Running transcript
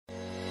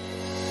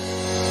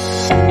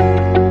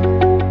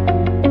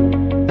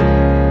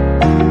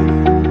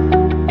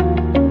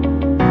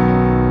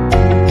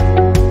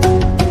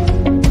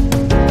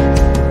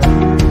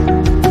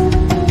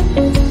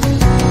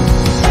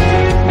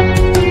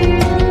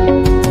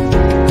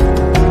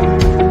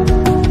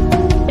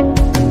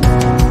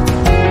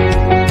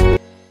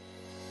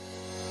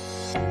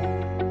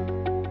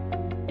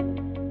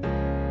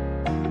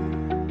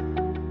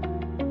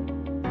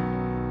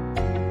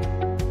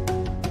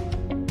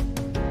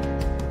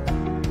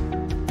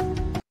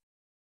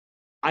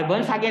I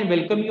once again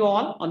welcome you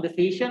all on the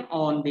session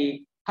on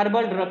the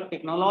herbal drug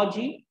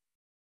technology.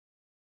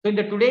 So in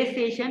the today's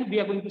session,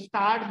 we are going to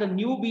start the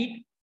new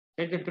beat,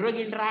 that the drug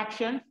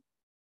interactions.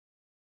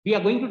 We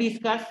are going to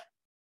discuss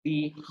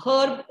the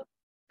herb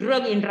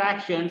drug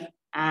interactions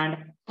and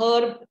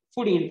herb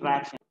food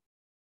interactions.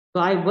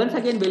 So I once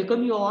again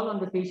welcome you all on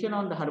the session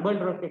on the herbal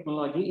drug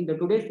technology. In the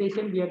today's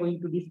session, we are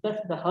going to discuss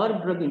the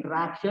herb drug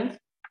interactions.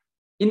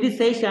 In this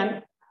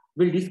session,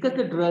 we'll discuss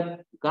the drug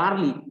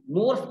garlic,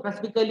 more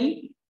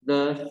specifically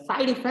the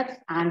side effects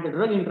and the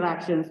drug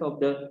interactions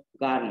of the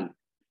garlic.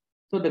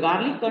 So the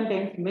garlic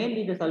contains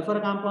mainly the sulfur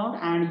compound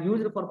and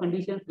used for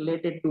conditions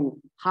related to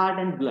heart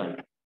and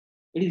blood.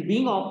 It is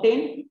being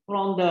obtained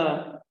from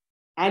the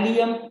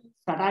Allium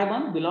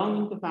sativum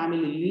belonging to family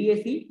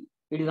Liliaceae.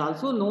 It is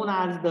also known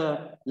as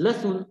the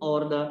lasun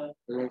or the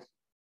lasun.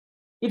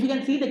 If you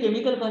can see the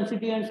chemical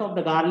constituents of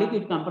the garlic,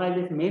 it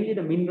comprises mainly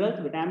the minerals,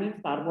 vitamins,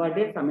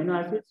 carbohydrates,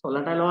 amino acids,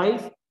 volatile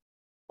oils,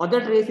 other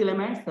trace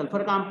elements,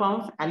 sulfur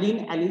compounds,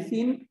 allicin,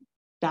 allicin,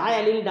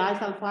 diallyl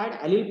disulfide,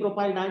 allyl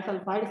propyl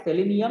disulfide,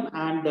 selenium,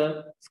 and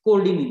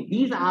scoldinin.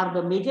 These are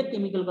the major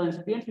chemical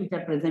constituents which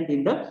are present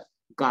in the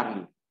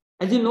garlic.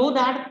 As you know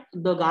that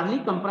the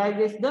garlic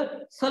comprises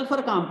the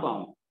sulfur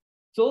compound.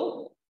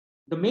 So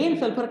the main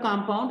sulfur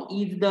compound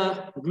is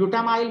the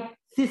glutamyl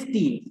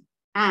cysteine,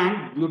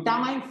 and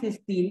glutamyl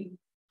cysteine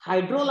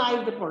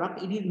hydrolyzed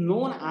product, it is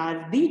known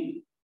as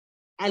the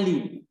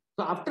allyl.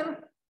 So after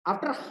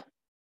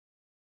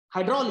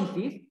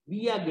hydrolysis,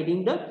 we are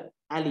getting the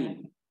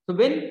allyl. So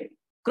when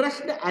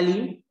crushed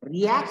allyl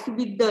reacts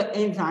with the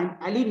enzyme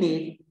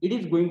allinase, it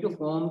is going to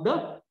form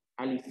the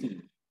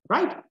allicin,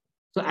 right?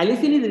 So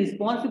allicin is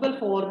responsible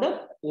for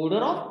the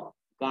odor of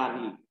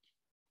garlic.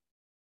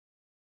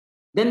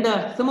 Then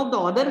some of the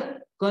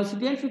other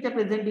constituents which are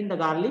present in the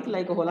garlic,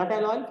 like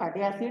volatile oil,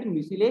 fatty acid,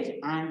 mucilage,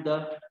 and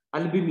the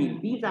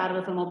albumin. These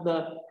are some of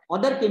the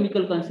other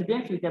chemical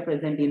constituents which are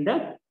present in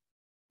the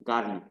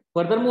garlic.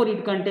 Furthermore,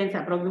 it contains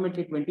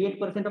approximately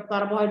 28% of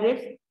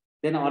carbohydrates,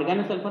 then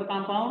organosulfur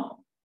compound,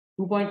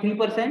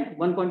 2.3%,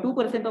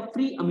 1.2% of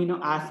free amino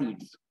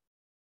acids.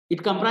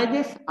 It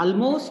comprises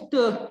almost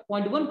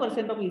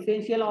 0.1% of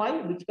essential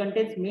oil, which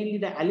contains mainly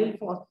the allyl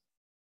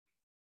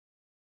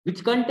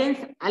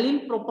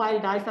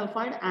propyl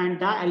disulfide and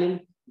diallyl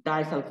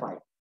disulfide.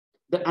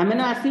 The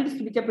amino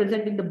acids which are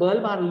present in the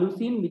bulb are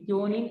leucine,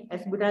 methionine,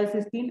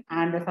 S-butylcysteine,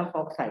 and the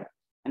sulfoxide.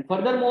 And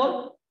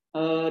furthermore,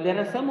 there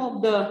are some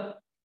of the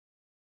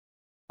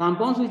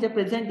compounds which are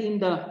present in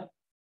the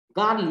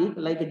garlic,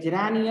 like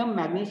geranium,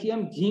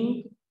 magnesium,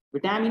 zinc,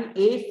 vitamin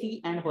A,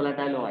 C, and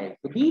volatile oil.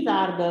 So these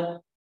are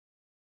the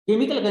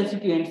chemical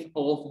constituents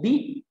of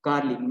the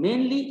garlic.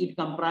 Mainly, it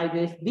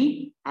comprises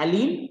the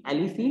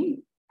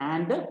allicin,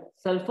 and the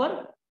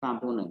sulfur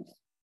components.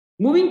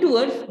 Moving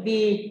towards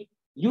the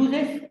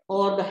uses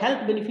or the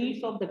health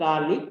benefits of the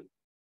garlic,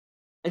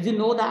 as you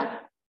know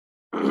that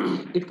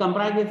it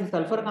comprises the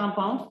sulfur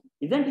compounds,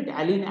 isn't it?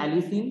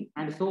 Allicin,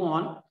 and so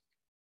on.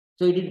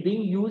 So it is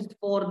being used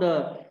for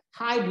the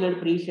high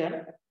blood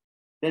pressure,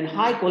 then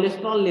high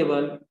cholesterol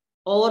level,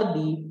 or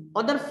the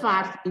other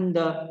fats in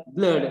the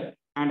blood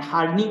and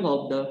hardening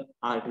of the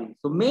arteries.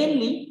 So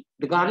mainly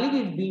the garlic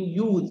is being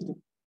used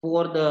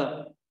for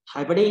the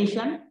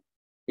hypertension.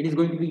 It is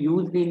going to be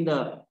used in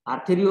the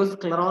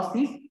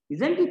arteriosclerosis,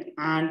 isn't it?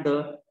 And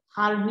the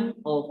hardening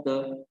of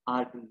the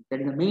arteries.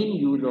 That is the main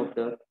use of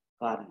the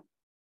garlic.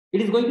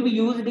 It is going to be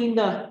used in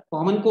the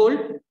common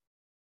cold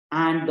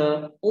and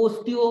the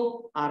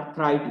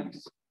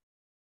osteoarthritis.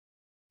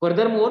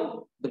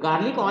 Furthermore, the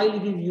garlic oil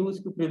is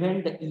used to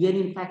prevent the ear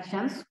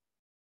infections.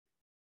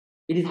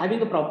 It is having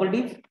the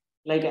properties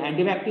like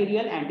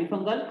antibacterial,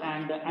 antifungal,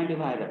 and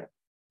antiviral.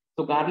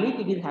 So garlic,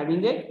 it is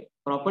having a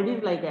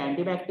properties like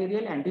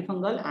antibacterial,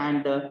 antifungal,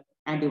 and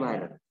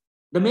antiviral.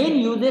 The main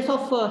uses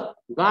of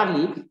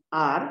garlic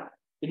are,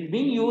 it is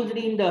being used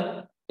in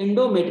the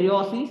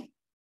endometriosis,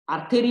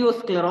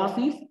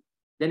 arteriosclerosis,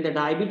 then the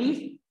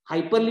diabetes,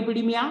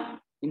 hyperlipidemia,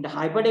 in the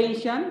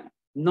hypertension,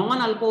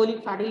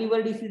 non-alcoholic fatty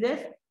liver diseases,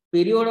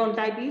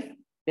 periodontitis,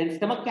 then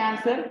stomach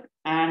cancer,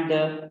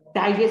 and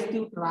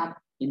digestive tract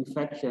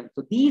infection.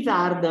 So these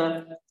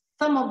are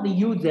some of the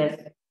uses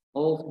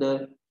of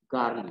the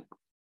garlic.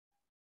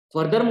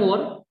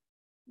 Furthermore,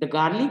 the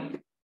garlic,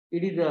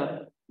 it is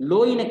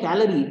low in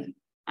calories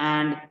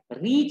and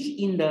rich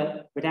in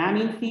the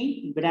vitamin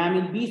C,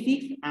 vitamin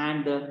B6,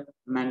 and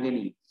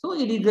manganese. So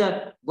it is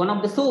one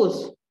of the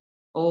source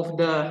of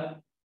the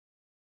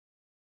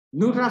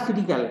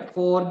nutraceutical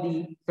for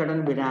the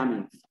certain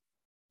vitamins.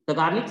 The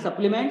garlic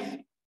supplements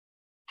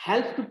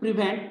helps to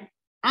prevent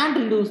and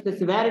reduce the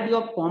severity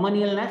of common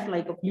illness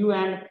like a flu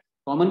and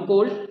common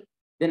cold.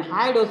 Then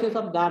high doses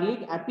of garlic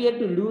appear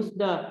to reduce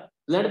the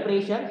blood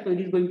pressure, so it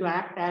is going to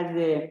act as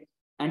a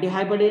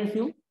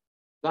antihypertensive.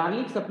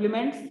 Garlic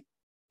supplements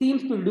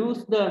seems to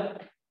reduce the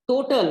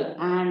total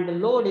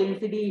and low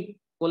density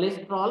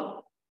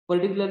cholesterol,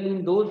 particularly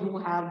in those who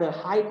have the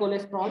high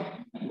cholesterol.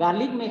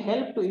 Garlic may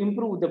help to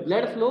improve the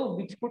blood flow,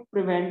 which could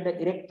prevent the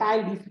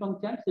erectile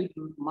dysfunction. So it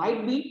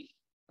might be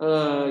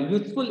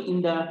useful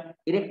in the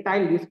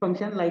erectile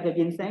dysfunction like a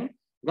ginseng.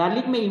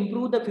 Garlic may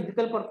improve the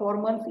physical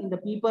performance in the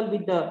people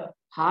with the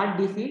heart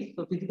disease.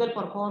 So physical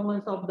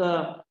performance of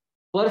the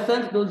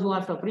persons, those who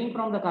are suffering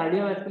from the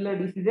cardiovascular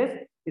diseases,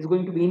 is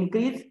going to be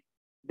increased.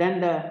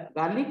 Then the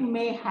garlic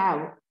may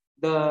have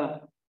the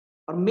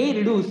or may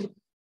reduce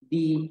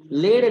the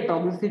lead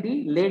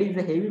toxicity. Lead is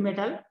a heavy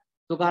metal.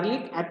 So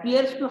garlic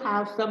appears to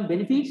have some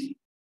benefits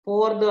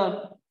for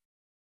the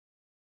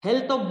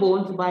health of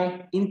bones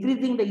by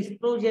increasing the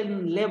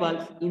estrogen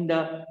levels in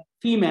the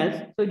females.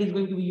 So it is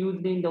going to be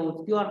used in the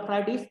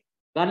osteoarthritis.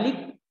 Garlic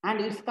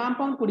and its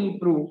compound could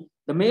improve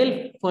the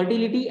male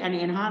fertility and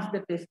enhance the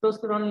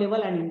testosterone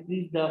level and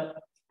increase the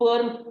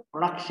sperm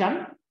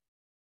production.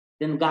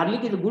 Then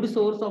garlic is a good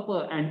source of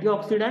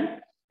antioxidant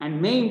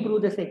and may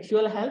improve the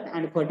sexual health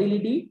and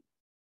fertility.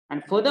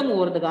 And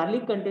furthermore, the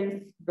garlic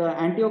contains the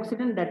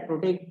antioxidant that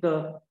protect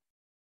the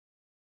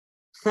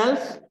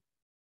cells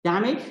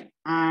damage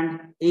and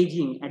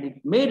aging, and it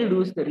may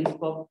reduce the risk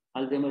of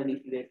Alzheimer's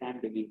disease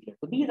and dementia.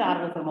 So these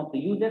are some of the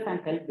uses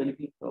and health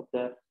benefits of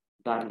the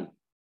garlic.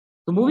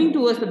 So moving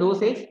towards the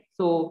dosage,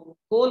 so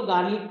whole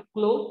garlic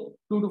clove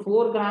 2 to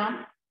 4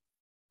 grams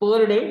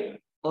per day,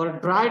 or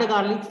dried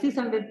garlic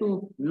 600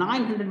 to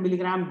 900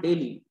 milligram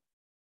daily.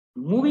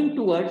 Moving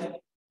towards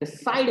the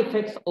side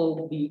effects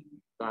of the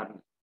garlic.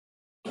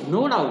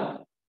 No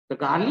doubt, the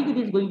garlic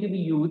is going to be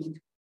used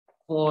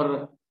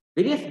for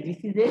various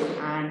diseases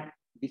and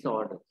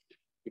disorders.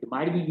 It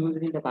might be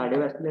used in the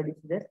cardiovascular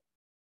diseases.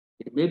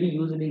 It may be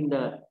used in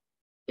the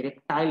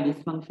erectile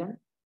dysfunction.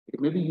 It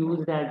may be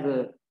used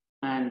as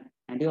an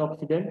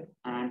antioxidant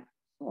and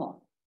so on.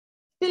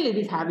 Still, it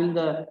is having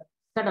a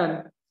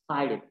certain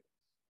side effect.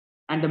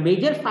 And the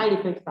major side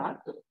effects are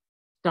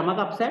stomach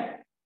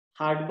upset,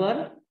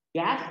 heartburn,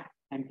 gas,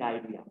 and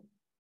diarrhea.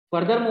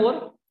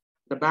 Furthermore,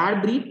 the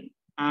bad breath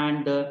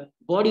and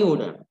body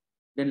odor,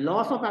 then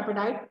loss of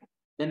appetite,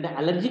 then the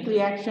allergic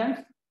reactions,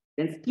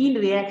 then skin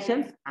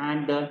reactions,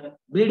 and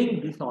bleeding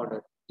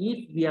disorders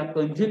if we are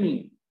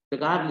consuming the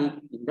garlic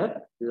in the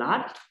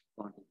large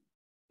quantity.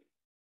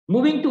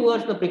 Moving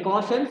towards the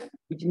precautions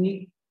which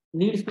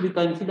needs to be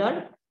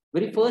considered.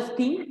 Very first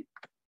thing,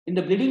 in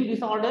the bleeding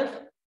disorders,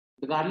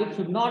 the garlic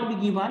should not be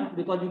given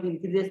because it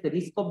increases the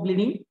risk of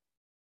bleeding.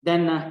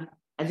 Then,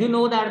 as you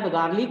know that the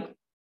garlic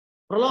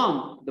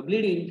prolongs the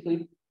bleeding, so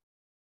it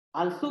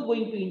also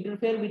going to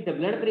interfere with the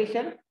blood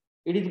pressure.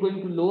 It is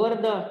going to lower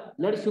the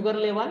blood sugar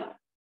level.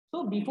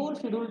 So before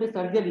scheduled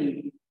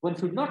surgery, one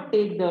should not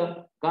take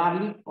the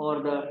garlic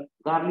or the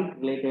garlic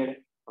related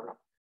product.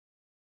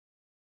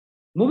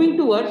 Moving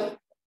towards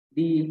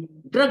the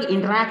drug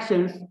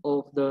interactions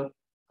of the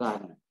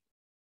garlic.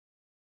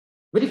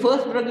 Very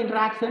first drug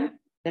interaction,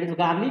 that is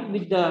garlic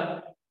with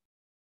the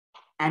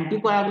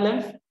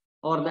anticoagulants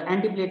or the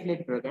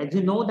antiplatelet drug. As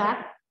you know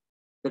that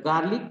the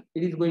garlic,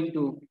 it is going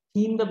to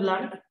thin the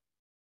blood.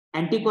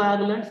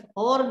 Anticoagulants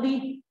or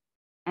the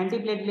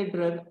antiplatelet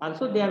drug,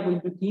 also they are going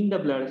to thin the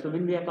blood. So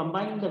when we are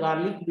combining the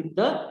garlic with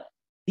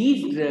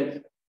these drugs,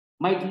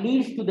 might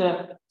lead to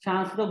the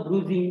chance of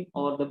bruising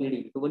or the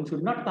bleeding. So one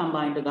should not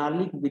combine the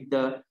garlic with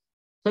the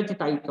such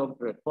types of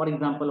drugs. For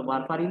example,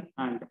 warfarin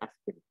and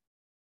aspirin.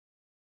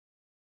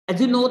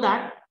 As you know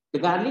that the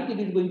garlic, it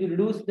is going to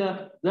reduce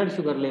the blood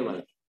sugar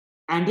level.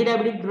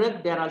 Antidiabetic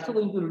drug, they are also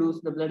going to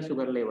reduce the blood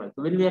sugar level.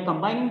 So when we are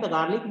combining the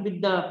garlic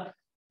with the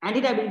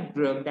antidiabetic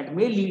drug, that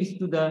may lead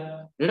to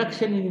the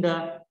reduction in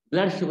the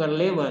blood sugar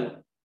level,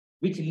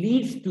 which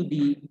leads to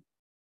the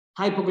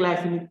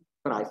hypoglycemic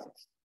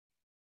crisis.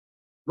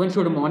 One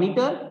should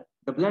monitor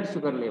the blood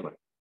sugar level.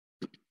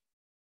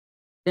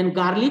 Then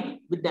garlic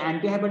with the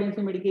antihypertensive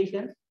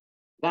medications.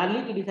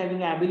 Garlic, it is having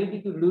the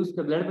ability to reduce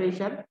the blood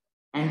pressure.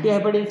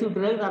 Antihypertensive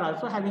drugs are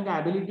also having the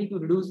ability to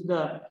reduce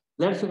the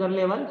blood sugar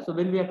level. So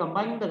when we are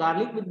combining the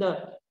garlic with the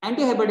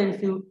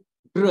antihypertensive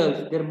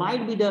drugs, there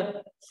might be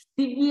the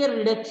severe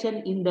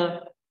reduction in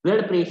the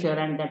blood pressure,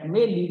 and that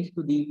may lead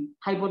to the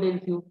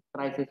hypotensive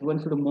crisis.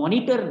 One should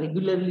monitor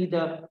regularly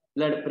the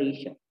blood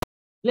pressure.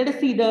 Let us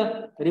see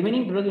the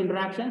remaining drug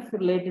interactions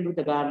related with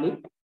the garlic.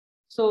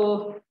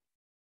 So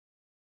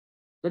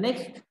the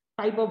next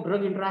type of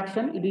drug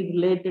interaction, it is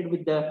related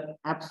with the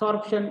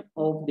absorption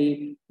of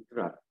the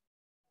drug.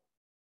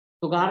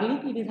 So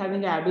garlic, it is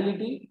having the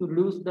ability to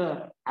reduce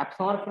the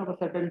absorption of a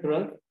certain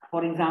drug.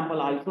 For example,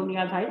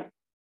 isoniazid.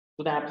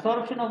 So the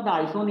absorption of the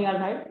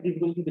isoniazid is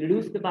going to be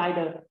reduced by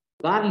the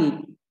garlic,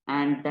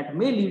 and that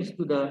may lead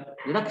to the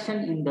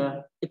reduction in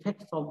the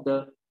effects of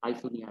the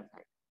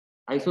isoniazid.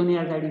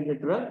 Isoniazid is a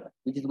drug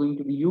which is going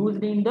to be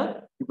used in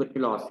the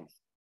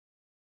tuberculosis.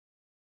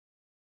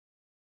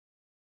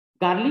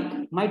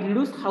 Garlic might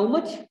reduce how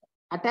much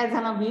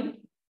atazanavir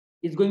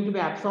is going to be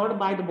absorbed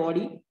by the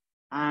body,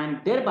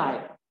 and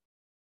thereby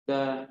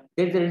there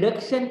is a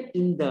reduction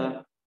in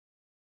the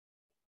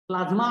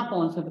plasma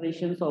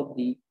concentrations of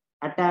the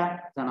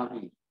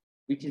atazanavir,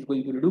 which is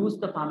going to reduce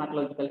the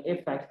pharmacological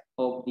effects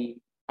of the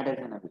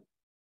atazanavir.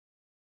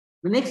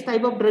 The next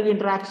type of drug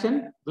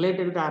interaction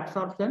related to the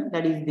absorption,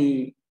 that is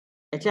the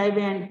HIV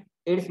and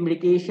AIDS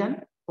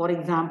medication. For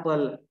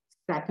example,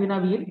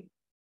 saquinavir.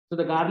 So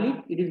the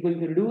garlic, it is going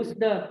to reduce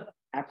the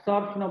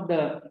absorption of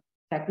the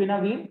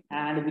saquinavir,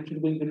 and which is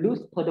going to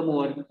reduce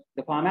furthermore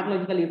the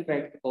pharmacological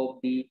effect of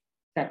the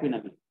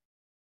saquinavir.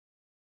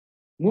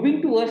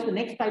 Moving towards the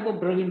next type of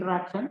drug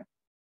interaction,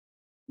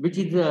 which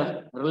is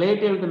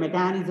related to the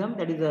mechanism,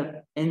 that is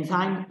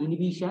enzyme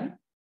inhibition.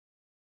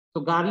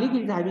 So garlic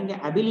is having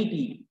the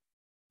ability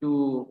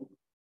to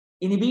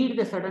inhibit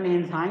the certain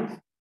enzymes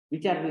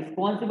which are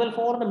responsible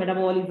for the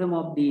metabolism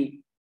of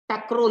the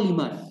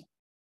tacrolimus,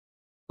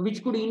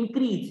 which could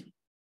increase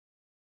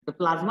the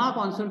plasma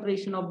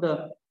concentration of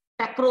the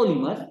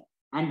tacrolimus,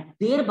 and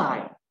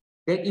thereby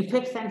the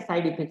effects and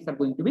side effects are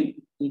going to be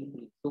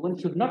increased. So one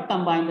should not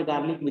combine the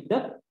garlic with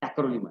the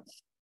tacrolimus.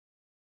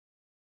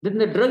 Then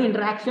the drug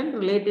interaction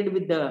related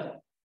with the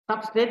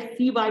substrate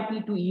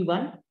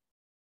CYP2E1.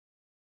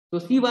 So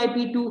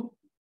CYP2E1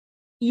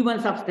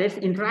 substrates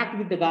interact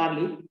with the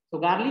garlic. So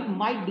garlic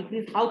might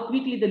decrease how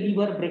quickly the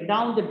liver break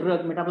down the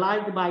drug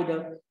metabolized by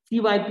the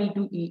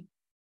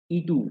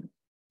CYP2E2.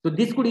 So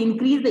this could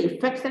increase the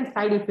effects and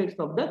side effects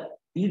of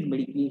these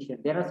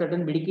medications. There are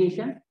certain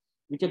medications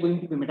which are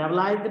going to be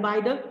metabolized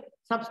by the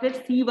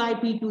substrate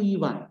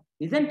CYP2E1,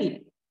 isn't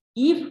it?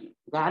 If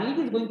garlic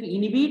is going to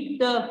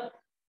inhibit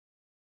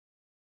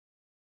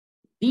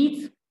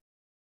these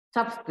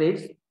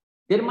substrates,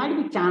 there might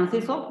be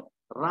chances of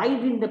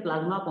rise in the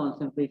plasma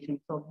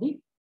concentrations of the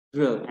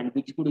drug, and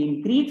which could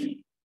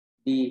increase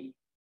the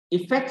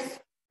effects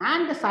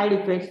and the side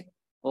effects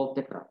of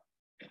the drug.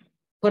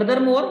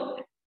 Furthermore,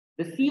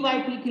 the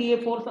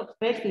CYP3A4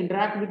 substrates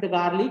interact with the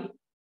garlic.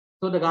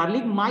 So the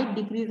garlic might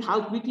decrease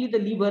how quickly the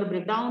liver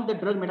break down the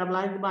drug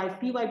metabolized by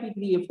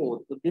CYP3A4.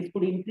 So this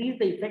could increase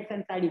the effects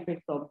and side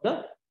effects of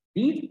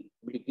these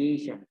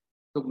medications.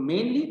 So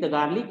mainly the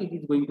garlic, it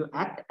is going to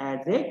act as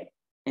a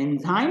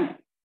enzyme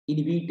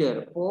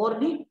inhibitor for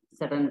the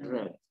certain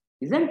drugs,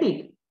 isn't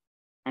it?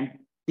 And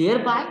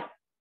thereby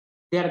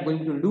they are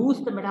going to lose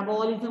the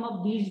metabolism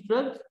of these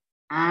drugs,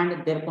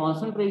 and their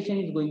concentration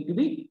is going to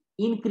be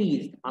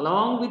increased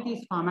along with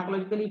these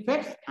pharmacological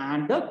effects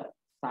and the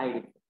side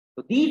effects.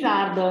 So these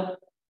are the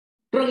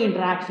drug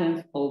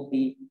interactions of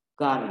the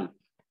garlic.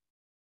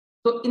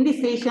 So in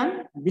this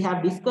session, we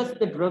have discussed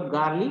the drug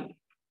garlic.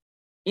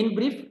 In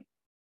brief,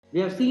 we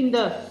have seen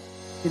the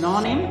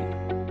synonym,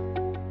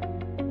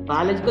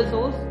 biological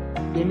source,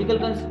 chemical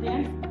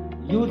constituents,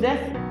 uses,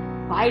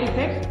 side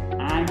effects,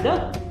 and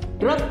the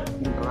drug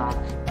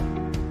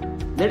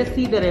interaction. Let us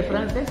see the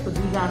references. So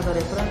these are the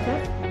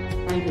references.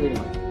 Thank you very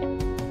much.